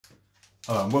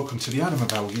Hello and welcome to the Adam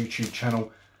and Val YouTube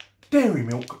channel. Dairy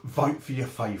milk, vote for your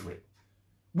favourite.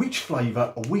 Which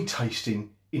flavour are we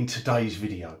tasting in today's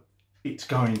video? It's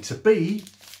going to be...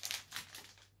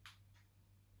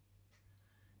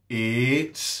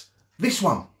 It's this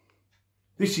one.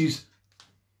 This is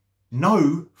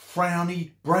No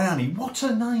Frownie Brownie. What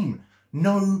a name!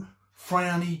 No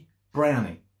Frownie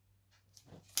Brownie.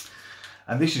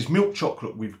 And this is milk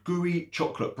chocolate with gooey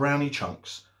chocolate brownie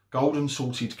chunks, golden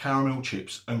salted caramel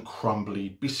chips and crumbly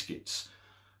biscuits.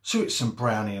 So it's some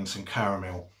brownie and some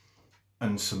caramel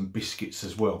and some biscuits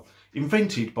as well.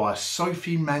 Invented by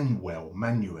Sophie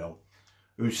Manuel,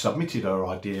 who submitted her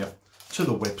idea to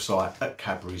the website at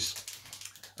Cadbury's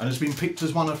and has been picked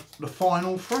as one of the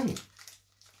final 3.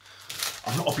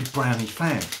 I'm not a big brownie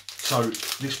fan, so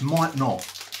this might not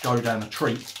go down a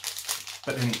treat,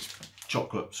 but then it's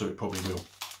chocolate, so it probably will.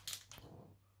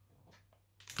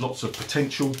 Lots of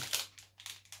potential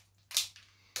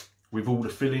with all the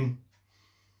filling.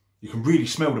 You can really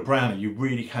smell the brownie. You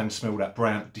really can smell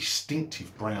that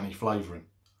distinctive brownie flavouring.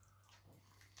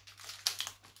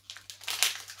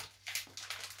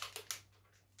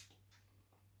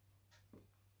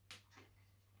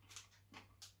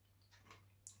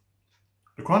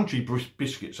 The crunchy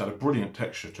biscuits had a brilliant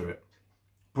texture to it.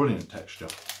 Brilliant texture.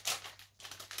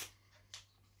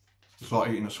 It's like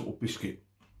eating a sort of biscuit.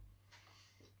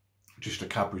 Just a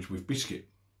Cadbury with biscuit.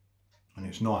 And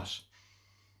it's nice.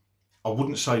 I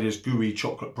wouldn't say there's gooey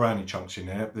chocolate brownie chunks in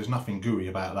there. There's nothing gooey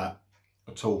about that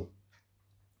at all.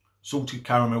 Salted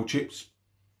caramel chips.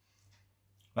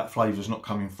 That flavour's not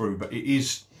coming through, but it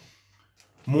is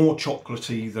more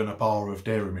chocolatey than a bar of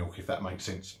dairy milk, if that makes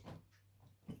sense.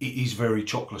 It is very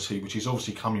chocolatey, which is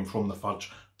obviously coming from the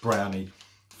fudge brownie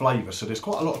flavour. So there's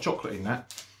quite a lot of chocolate in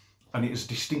that. And it is a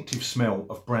distinctive smell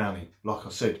of brownie, like I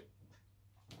said.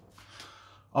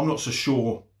 I'm not so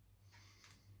sure,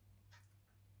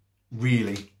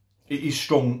 really. It is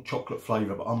strong chocolate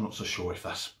flavour, but I'm not so sure if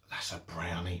that's a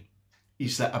brownie.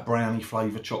 Is that a brownie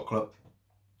flavour chocolate?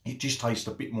 It just tastes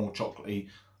a bit more chocolatey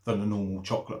than a normal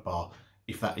chocolate bar,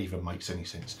 if that even makes any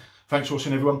sense. Thanks for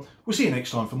watching, everyone. We'll see you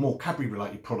next time for more Cadbury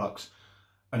related products.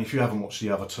 And if you haven't watched the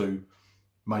other 2,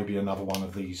 maybe another one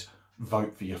of these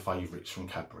vote for your favourites from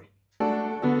Cadbury.